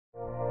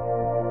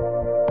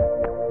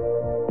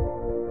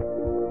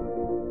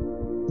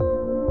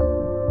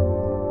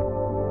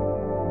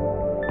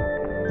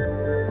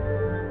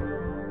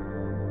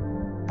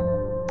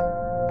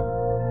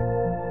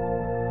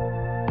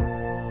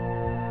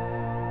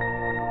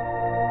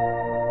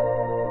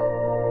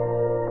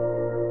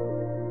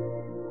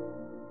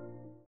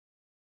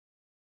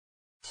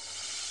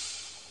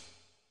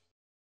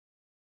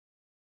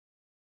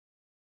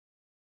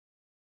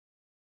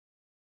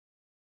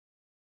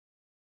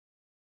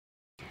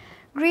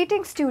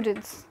Greetings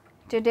students.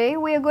 Today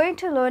we are going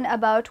to learn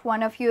about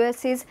one of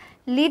USA's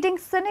leading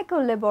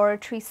clinical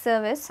laboratory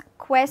service,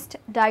 Quest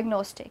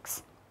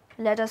Diagnostics.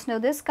 Let us know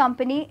this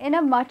company in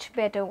a much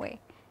better way.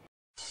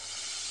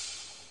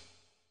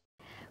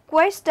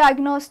 Quest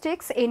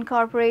Diagnostics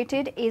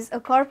Incorporated is a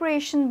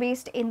corporation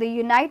based in the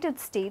United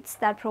States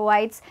that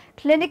provides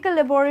clinical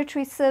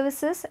laboratory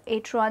services.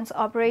 It runs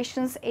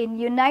operations in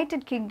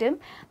United Kingdom,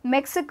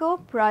 Mexico,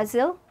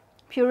 Brazil,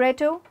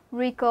 Puerto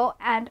Rico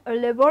and a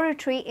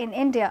laboratory in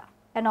India,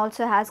 and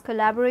also has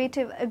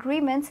collaborative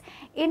agreements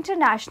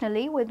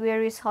internationally with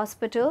various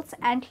hospitals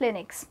and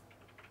clinics.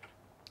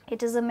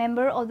 It is a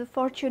member of the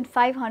Fortune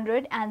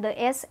 500 and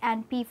the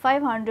S&P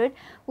 500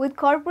 with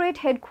corporate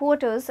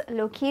headquarters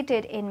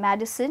located in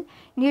Madison,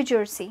 New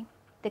Jersey.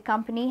 The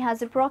company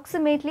has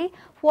approximately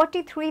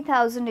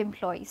 43,000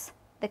 employees.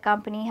 The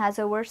company has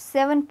over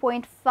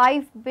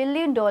 $7.5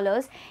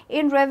 billion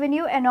in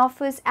revenue and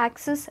offers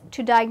access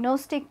to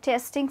diagnostic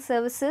testing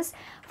services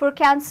for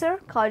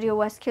cancer,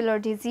 cardiovascular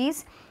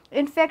disease,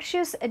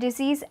 infectious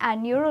disease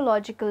and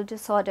neurological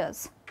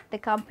disorders. The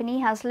company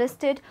has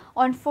listed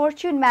on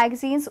Fortune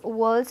magazine's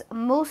World's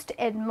Most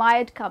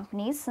Admired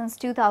Companies since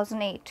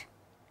 2008.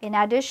 In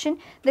addition,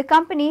 the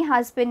company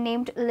has been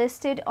named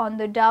listed on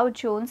the Dow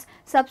Jones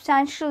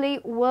Substantially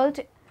World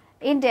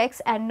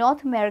Index and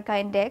North America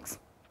Index,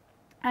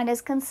 and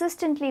is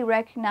consistently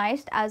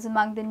recognized as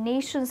among the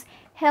nation's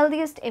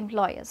healthiest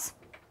employers.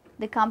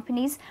 The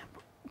company's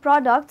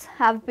products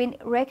have been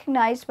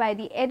recognized by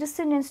the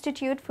Edison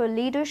Institute for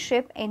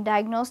Leadership in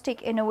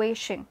Diagnostic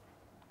Innovation.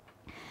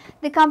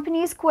 The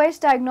company's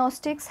Quest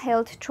Diagnostics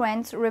Health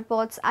Trends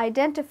reports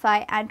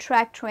identify and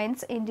track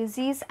trends in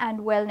disease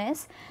and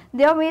wellness.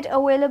 They are made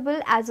available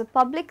as a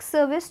public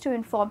service to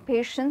inform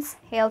patients,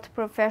 health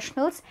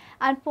professionals,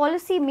 and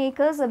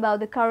policymakers about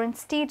the current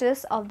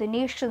status of the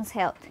nation's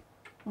health.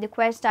 The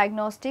Quest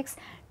Diagnostics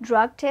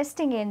Drug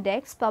Testing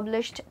Index,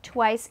 published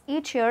twice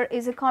each year,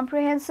 is a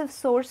comprehensive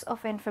source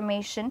of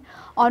information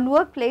on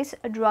workplace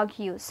drug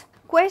use.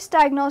 Quest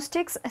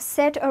Diagnostics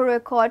set a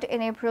record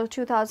in April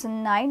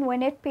 2009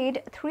 when it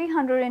paid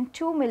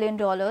 $302 million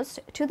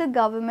to the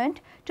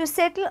government to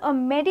settle a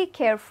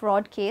Medicare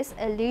fraud case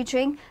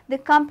alleging the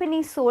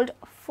company sold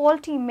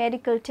faulty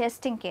medical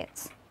testing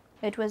kits.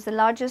 It was the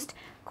largest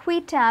qui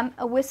tam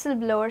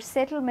whistleblower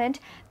settlement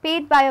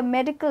paid by a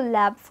medical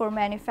lab for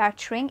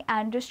manufacturing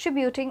and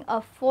distributing a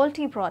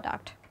faulty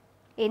product.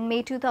 In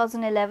May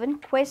 2011,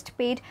 Quest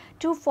paid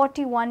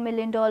 $241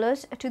 million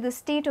to the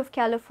state of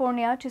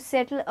California to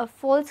settle a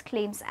False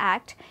Claims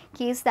Act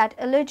case that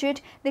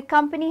alleged the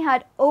company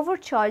had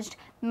overcharged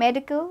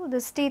the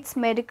state's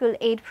medical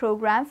aid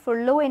program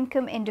for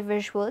low-income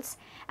individuals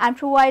and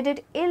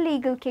provided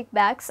illegal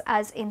kickbacks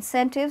as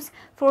incentives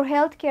for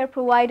healthcare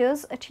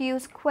providers to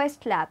use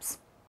Quest labs.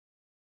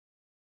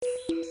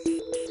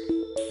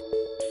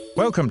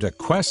 Welcome to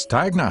Quest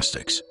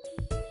Diagnostics.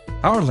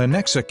 Our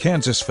Lenexa,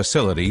 Kansas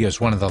facility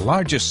is one of the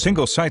largest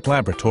single-site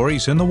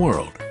laboratories in the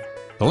world.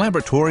 The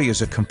laboratory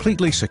is a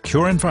completely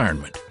secure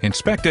environment,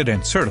 inspected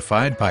and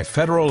certified by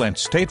federal and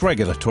state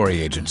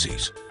regulatory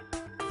agencies.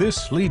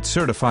 This LEED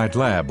certified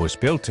lab was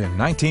built in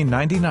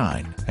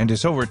 1999 and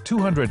is over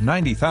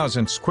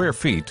 290,000 square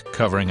feet,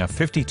 covering a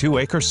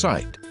 52-acre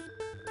site.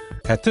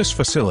 At this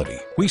facility,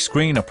 we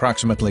screen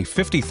approximately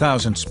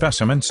 50,000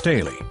 specimens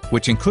daily,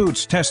 which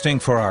includes testing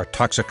for our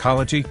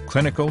toxicology,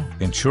 clinical,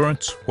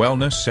 insurance,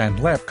 wellness, and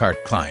lab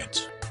cart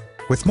clients.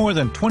 With more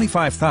than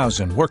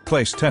 25,000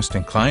 workplace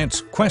testing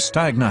clients, Quest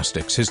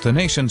Diagnostics is the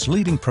nation's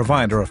leading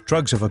provider of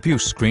drugs of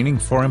abuse screening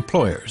for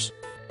employers.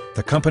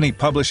 The company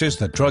publishes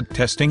the Drug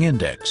Testing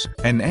Index,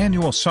 an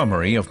annual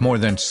summary of more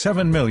than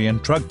 7 million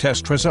drug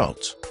test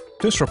results.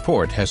 This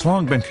report has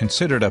long been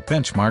considered a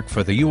benchmark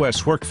for the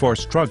U.S.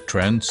 workforce drug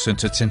trends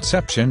since its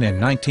inception in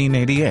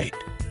 1988.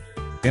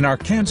 In our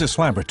Kansas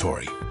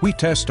laboratory, we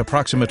test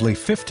approximately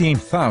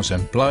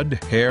 15,000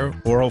 blood, hair,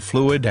 oral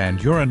fluid,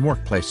 and urine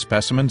workplace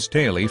specimens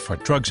daily for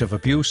drugs of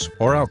abuse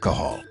or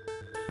alcohol.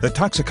 The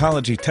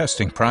toxicology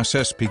testing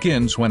process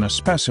begins when a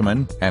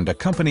specimen and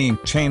accompanying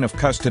chain of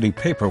custody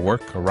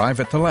paperwork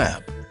arrive at the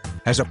lab.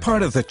 As a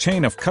part of the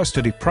chain of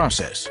custody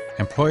process,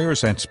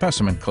 employers and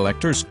specimen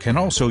collectors can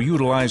also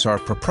utilize our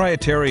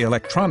proprietary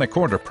electronic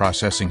order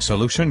processing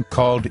solution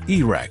called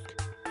eRec.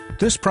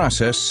 This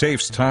process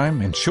saves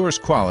time, ensures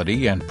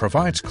quality, and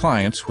provides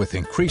clients with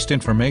increased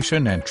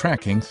information and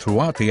tracking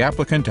throughout the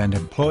applicant and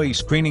employee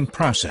screening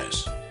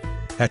process.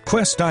 At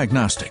Quest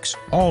Diagnostics,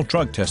 all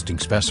drug testing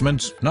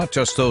specimens, not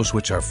just those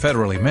which are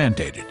federally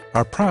mandated,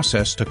 are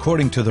processed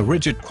according to the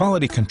rigid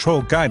quality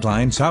control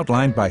guidelines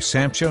outlined by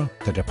SAMHSA,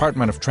 the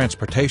Department of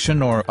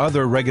Transportation, or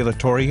other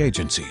regulatory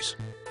agencies.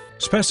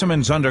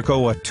 Specimens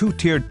undergo a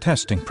two-tiered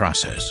testing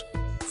process.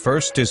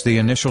 First is the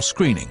initial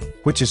screening,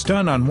 which is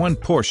done on one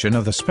portion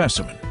of the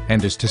specimen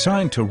and is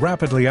designed to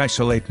rapidly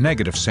isolate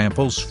negative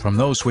samples from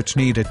those which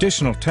need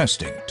additional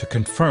testing to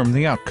confirm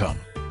the outcome.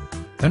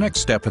 The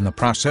next step in the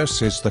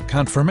process is the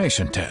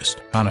confirmation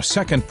test on a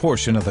second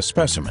portion of the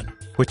specimen.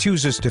 which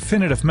uses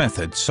definitive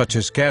methods such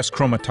as gas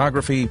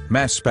chromatography,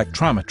 mass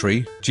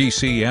spectrometry,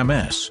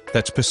 GC-MS,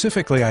 that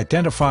specifically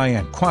identify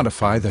and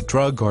quantify the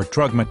drug or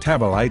drug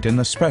metabolite in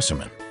the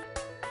specimen.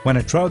 When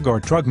a drug or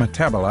drug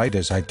metabolite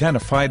is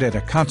identified at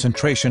a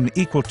concentration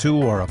equal to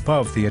or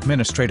above the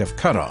administrative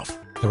cutoff,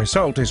 the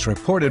result is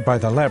reported by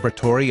the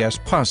laboratory as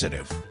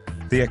positive.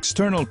 The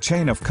external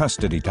chain of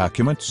custody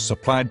documents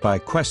supplied by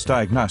Quest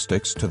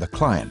Diagnostics to the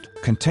client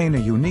contain a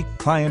unique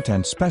client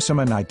and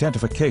specimen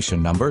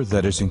identification number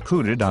that is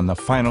included on the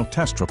final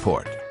test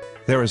report.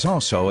 There is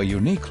also a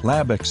unique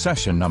lab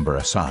accession number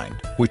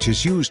assigned, which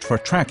is used for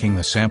tracking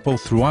the sample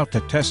throughout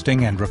the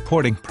testing and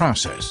reporting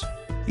process.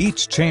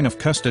 Each chain of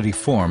custody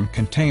form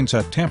contains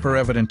a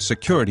tamper-evident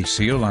security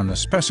seal on the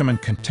specimen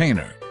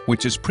container,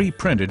 which is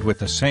pre-printed with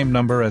the same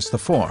number as the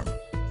form.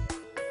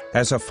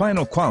 As a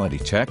final quality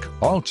check,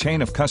 all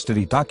chain of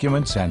custody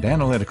documents and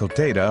analytical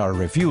data are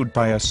reviewed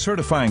by a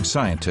certifying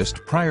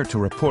scientist prior to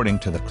reporting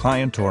to the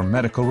client or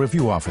medical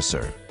review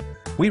officer.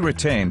 We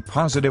retain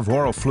positive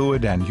oral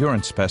fluid and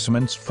urine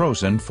specimens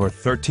frozen for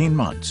 13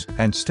 months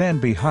and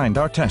stand behind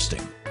our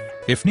testing.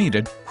 If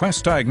needed,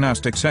 Quest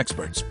Diagnostics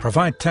experts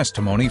provide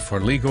testimony for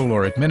legal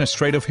or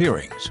administrative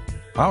hearings.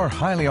 Our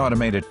highly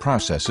automated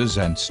processes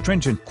and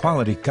stringent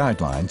quality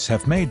guidelines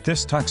have made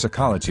this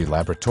toxicology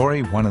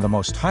laboratory one of the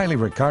most highly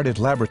regarded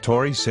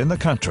laboratories in the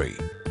country.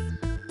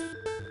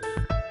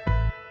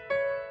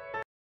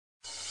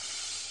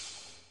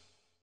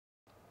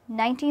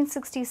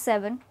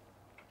 (1967),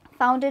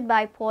 founded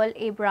by Paul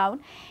A.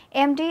 Brown,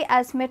 MD,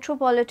 as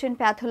Metropolitan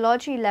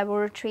Pathology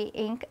Laboratory,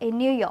 Inc. in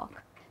New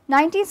York.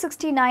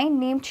 1969,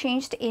 name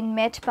changed in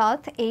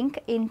MedPath, Inc.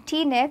 in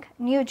Teaneck,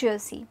 New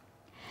Jersey.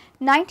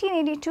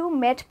 1982,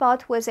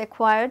 MedPath was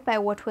acquired by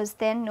what was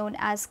then known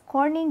as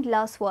Corning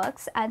Glass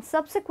Works and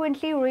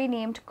subsequently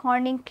renamed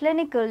Corning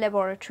Clinical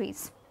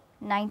Laboratories.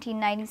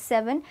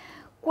 1997,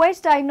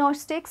 Quest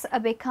Diagnostics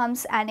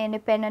becomes an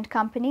independent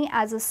company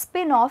as a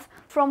spin-off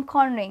from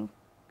Corning.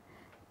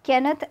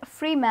 Kenneth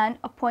Freeman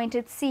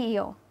appointed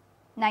CEO.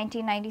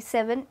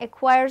 1997,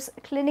 acquires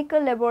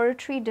Clinical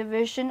Laboratory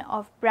Division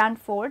of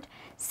Brantford,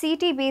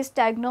 CT-based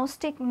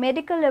Diagnostic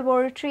Medical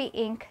Laboratory,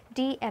 Inc.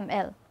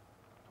 DML.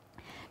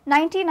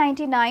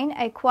 1999,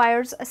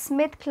 acquires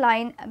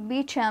SmithKline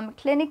Beecham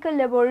Clinical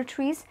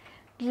Laboratories.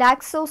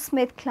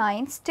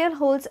 GlaxoSmithKline still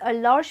holds a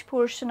large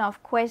portion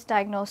of Quest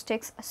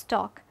Diagnostics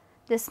stock.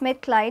 The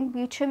SmithKline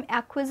Beecham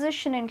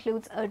acquisition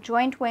includes a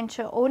joint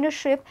venture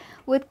ownership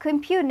with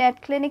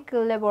CompuNet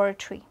Clinical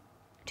Laboratory.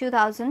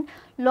 2000,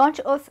 launch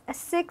of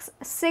Six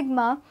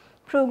Sigma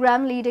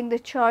program leading the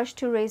charge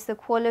to raise the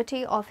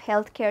quality of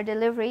healthcare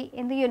delivery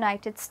in the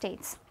United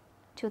States.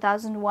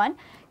 2001,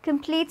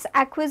 completes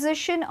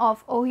acquisition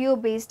of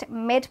Ohio-based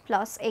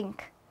MedPlus Inc.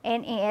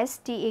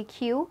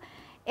 NASDAQ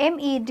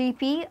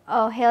MEDP,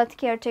 a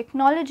healthcare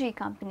technology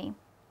company.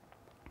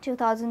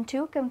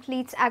 2002,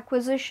 completes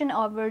acquisition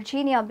of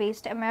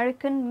Virginia-based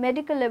American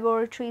Medical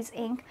Laboratories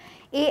Inc.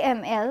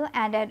 AML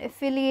and an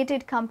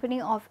affiliated company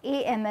of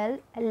AML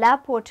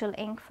LabPortal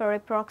Inc. for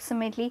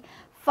approximately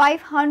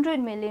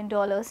 $500 million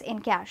in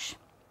cash.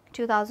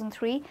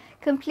 2003,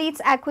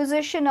 completes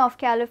acquisition of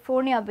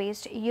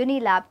California-based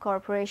Unilab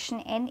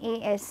Corporation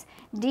NASDAQ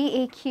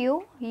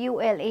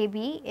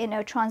ULAB in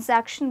a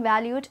transaction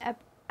valued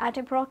at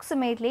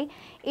approximately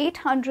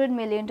 $800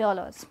 million.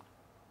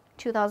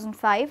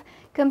 2005,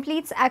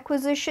 completes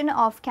acquisition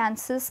of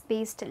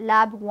Kansas-based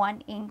Lab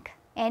One Inc.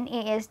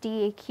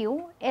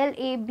 NASDAQ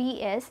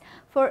LABS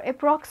for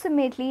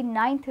approximately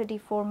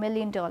 $934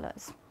 million.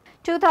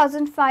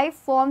 2005,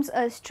 forms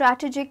a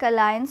strategic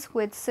alliance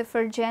with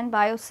Ciphergen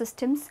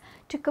Biosystems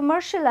to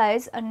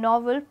commercialize a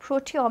novel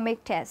proteomic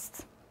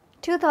test.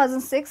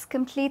 2006,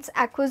 completes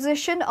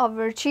acquisition of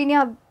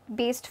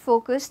Virginia-based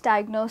Focus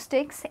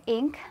Diagnostics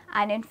Inc.,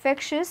 an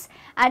infectious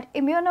and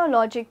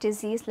immunologic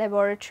disease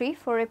laboratory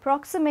for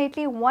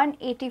approximately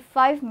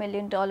 $185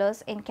 million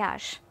in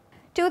cash.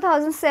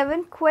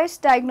 2007,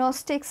 Quest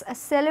Diagnostics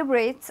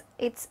celebrates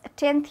its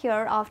 10th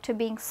year after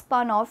being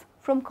spun off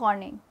from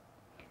Corning.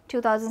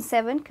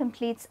 2007,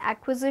 completes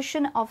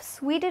acquisition of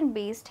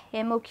Sweden-based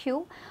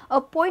HemoQ, a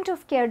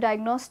point-of-care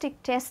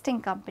diagnostic testing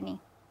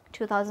company.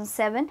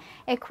 2007,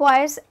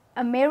 acquires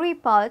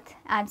AmeriPath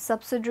and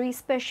subsidiary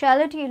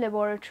specialty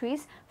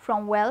laboratories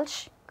from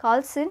Welch,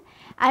 Carlson,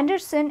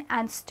 Anderson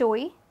and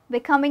Stowe,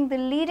 becoming the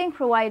leading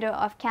provider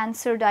of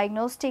cancer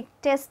diagnostic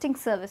testing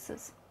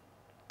services.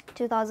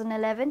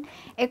 2011,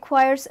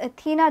 acquires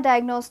Athena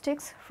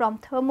Diagnostics from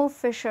Thermo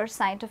Fisher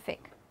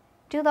Scientific.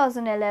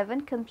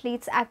 2011,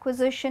 completes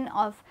acquisition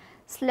of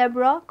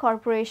Celebra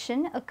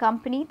Corporation, a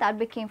company that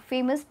became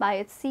famous by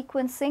its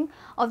sequencing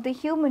of the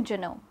human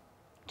genome.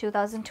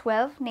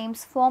 2012,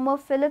 names former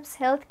Philips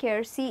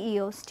Healthcare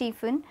CEO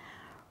Stephen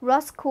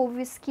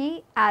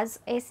Ruskovsky as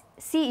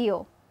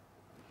CEO.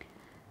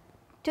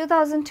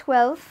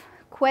 2012,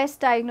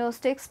 Quest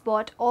Diagnostics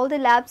bought all the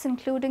labs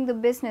including the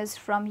business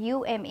from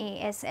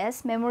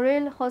UMass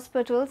Memorial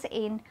Hospitals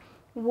in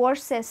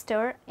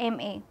Worcester,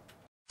 MA.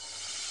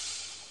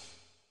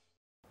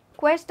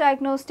 Quest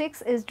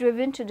Diagnostics is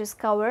driven to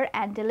discover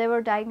and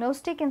deliver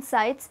diagnostic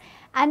insights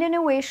and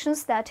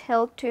innovations that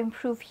help to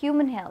improve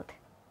human health.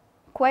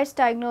 Quest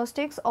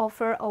Diagnostics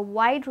offer a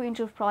wide range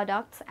of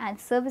products and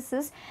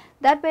services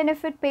that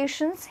benefit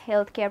patients,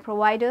 healthcare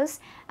providers,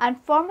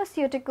 and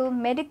pharmaceutical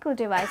medical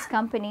device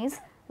companies,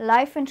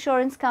 life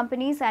insurance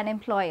companies, and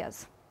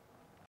employers.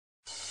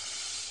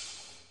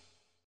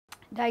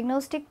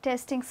 Diagnostic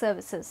testing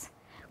services.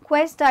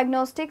 Quest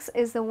Diagnostics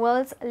is the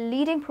world's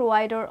leading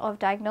provider of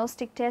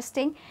diagnostic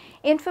testing,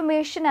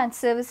 information and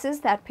services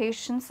that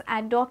patients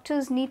and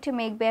doctors need to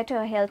make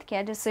better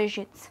healthcare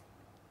decisions.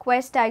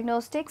 Quest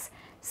Diagnostics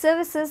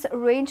services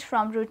range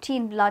from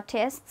routine blood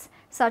tests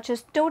such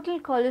as total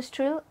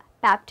cholesterol,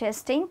 Pap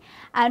testing,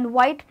 and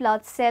white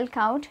blood cell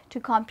count to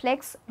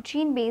complex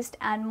gene-based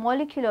and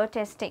molecular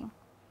testing.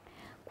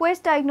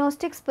 Quest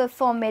Diagnostics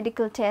perform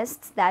medical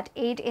tests that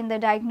aid in the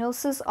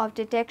diagnosis of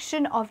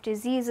detection of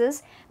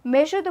diseases,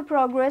 measure the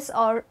progress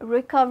or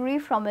recovery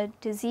from a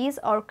disease,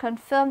 or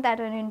confirm that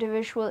an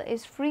individual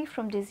is free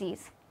from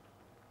disease.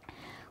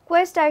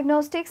 Quest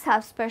Diagnostics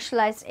have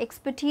specialized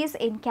expertise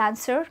in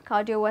cancer,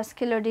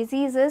 cardiovascular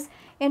diseases,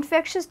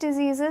 infectious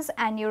diseases,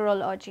 and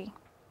neurology.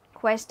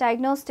 Quest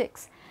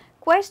Diagnostics.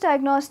 Quest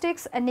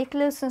Diagnostics, a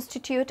Nicholas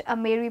Institute, a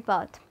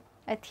Marypath,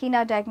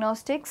 Athena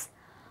Diagnostics,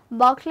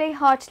 Barclay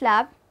Heart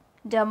Lab,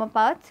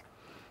 Dermapath,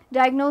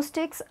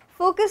 Diagnostics,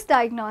 Focus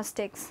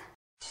Diagnostics.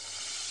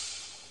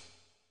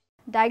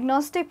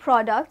 Diagnostic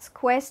products.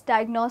 Quest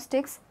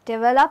Diagnostics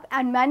develop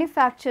and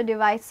manufacture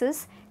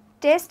devices,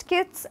 test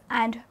kits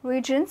and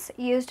reagents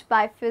used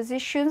by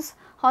physicians,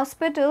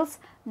 hospitals,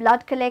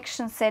 blood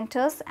collection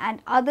centers,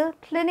 and other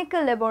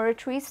clinical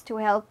laboratories to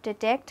help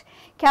detect,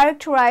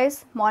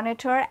 characterize,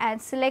 monitor, and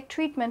select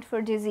treatment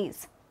for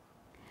disease.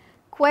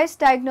 Quest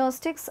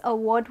Diagnostics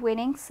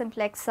award-winning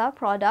Simplexa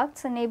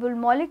products enable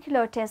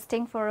molecular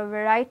testing for a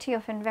variety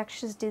of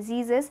infectious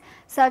diseases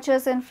such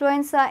as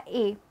influenza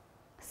A,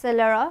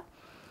 Celera.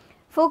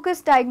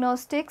 Focus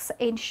Diagnostics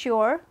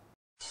ensure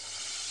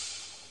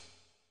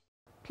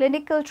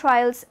clinical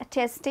trials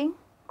testing.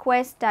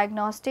 Quest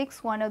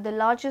Diagnostics, one of the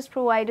largest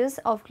providers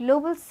of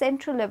global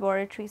central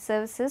laboratory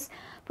services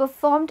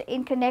performed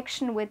in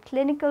connection with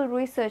clinical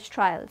research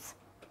trials.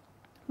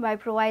 By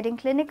providing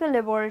clinical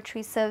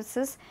laboratory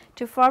services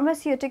to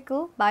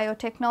pharmaceutical,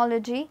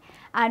 biotechnology,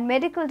 and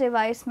medical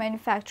device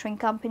manufacturing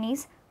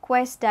companies,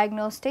 Quest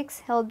Diagnostics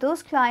help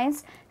those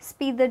clients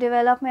speed the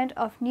development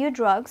of new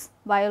drugs,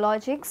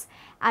 biologics,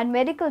 and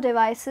medical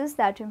devices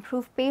that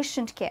improve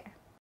patient care.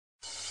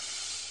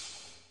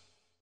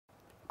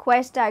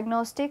 Quest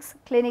Diagnostics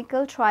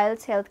Clinical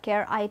Trials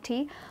Healthcare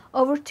IT.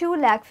 Over 2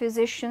 lakh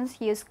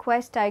physicians use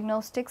Quest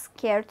Diagnostics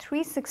Care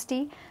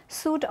 360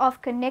 suite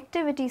of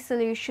connectivity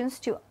solutions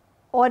to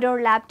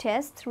order lab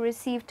tests,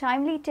 receive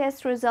timely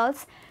test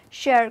results,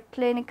 share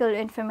clinical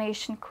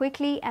information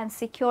quickly and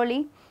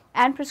securely,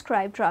 and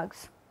prescribe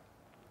drugs.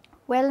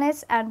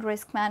 Wellness and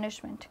risk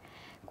management.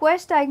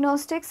 Quest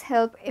Diagnostics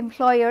help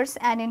employers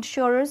and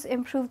insurers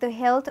improve the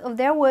health of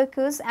their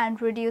workers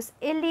and reduce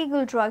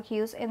illegal drug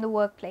use in the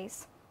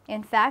workplace.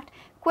 In fact,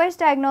 Quest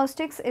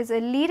Diagnostics is a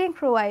leading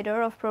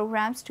provider of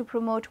programs to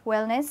promote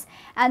wellness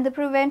and the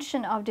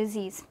prevention of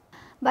disease.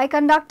 By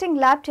conducting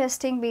lab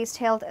testing-based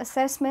health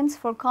assessments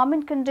for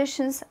common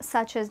conditions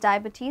such as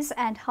diabetes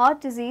and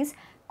heart disease,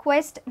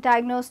 Quest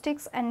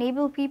Diagnostics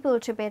enable people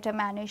to better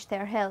manage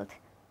their health.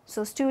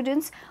 So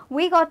students,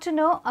 we got to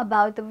know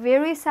about the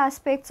various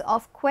aspects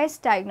of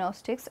Quest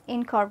Diagnostics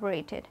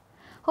Incorporated.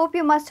 Hope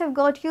you must have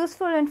got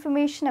useful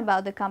information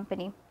about the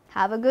company.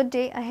 Have a good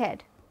day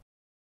ahead.